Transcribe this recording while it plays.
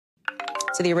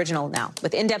to the original now,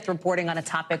 with in-depth reporting on a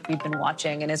topic we've been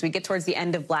watching. And as we get towards the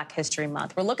end of Black History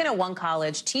Month, we're looking at one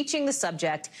college teaching the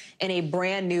subject in a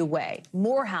brand new way,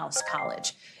 Morehouse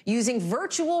College, using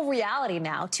virtual reality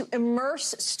now to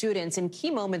immerse students in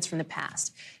key moments from the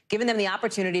past, giving them the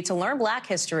opportunity to learn Black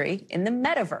history in the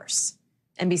Metaverse.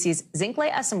 NBC's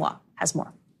Zinhle Essamuah has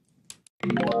more.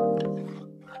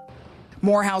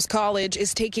 Morehouse College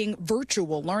is taking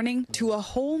virtual learning to a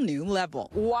whole new level.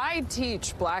 Why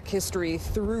teach Black history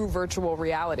through virtual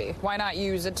reality? Why not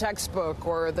use a textbook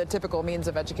or the typical means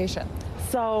of education?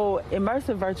 So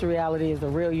immersive virtual reality is a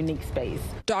real unique space.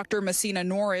 Dr. Messina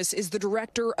Norris is the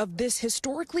director of this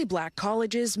historically Black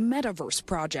college's Metaverse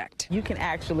project. You can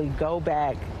actually go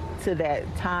back to that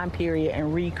time period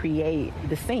and recreate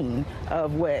the scene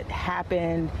of what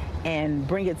happened and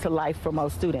bring it to life for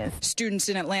most students. Students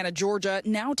in Atlanta, Georgia,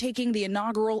 now taking the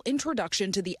inaugural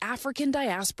Introduction to the African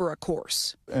Diaspora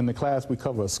course. In the class, we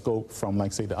cover a scope from,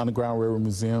 like, say, the Underground Railroad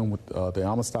Museum with the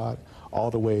Amistad, all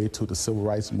the way to the Civil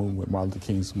Rights Movement with Martin Luther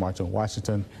King's March on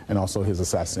Washington, and also his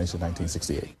assassination in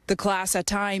 1968. The class at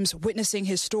times witnessing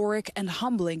historic and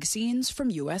humbling scenes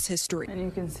from U.S. history. And you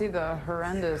can see the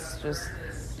horrendous, just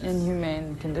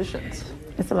inhumane conditions.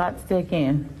 It's a lot to take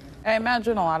in. I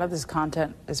imagine a lot of this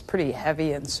content is pretty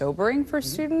heavy and sobering for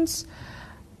students.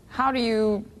 How do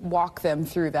you walk them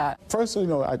through that? First,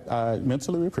 I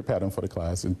mentally prepare them for the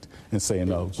class and say,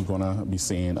 we're going to be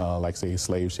seeing, like, say,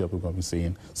 slave ship. We're going to be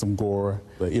seeing some gore.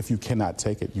 But if you cannot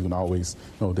take it, you can always,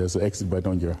 there's an exit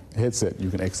button on your headset. You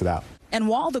can exit out. And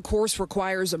while the course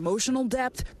requires emotional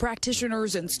depth,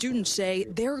 practitioners and students say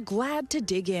they're glad to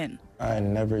dig in. I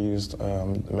never used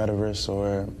Metaverse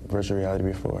or virtual reality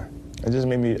before. It just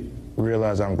made me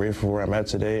realize I'm grateful for where I'm at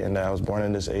today and that I was born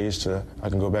in this age I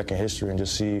can go back in history and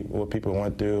just see what people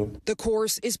went through. The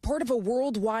course is part of a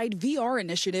worldwide VR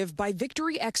initiative by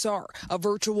Victory XR, a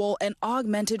virtual and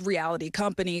augmented reality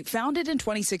company founded in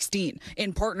 2016.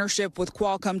 In partnership with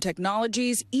Qualcomm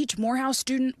Technologies, each Morehouse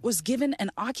student was given an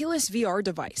Oculus VR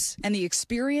device, and the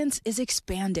experience is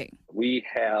expanding. We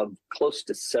have close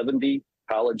to 70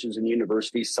 colleges and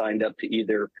universities signed up to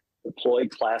either deploy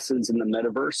classes in the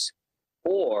Metaverse,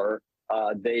 or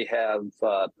they have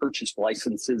purchased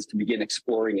licenses to begin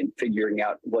exploring and figuring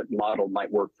out what model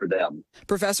might work for them.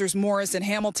 Professors Morris and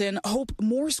Hamilton hope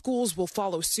more schools will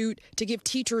follow suit to give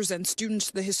teachers and students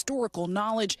the historical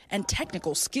knowledge and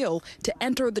technical skill to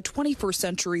enter the 21st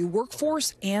century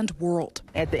workforce and world.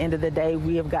 At the end of the day,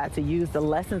 we have got to use the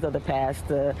lessons of the past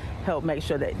to help make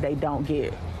sure that they don't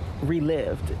get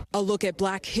relived. A look at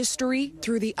Black history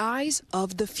through the eyes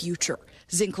of the future.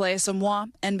 Zinhle Essamuah,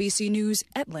 NBC News,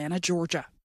 Atlanta, Georgia.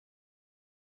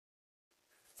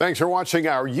 Thanks for watching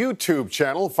our YouTube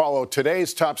channel. Follow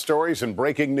today's top stories and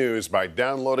breaking news by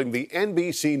downloading the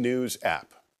NBC News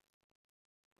app.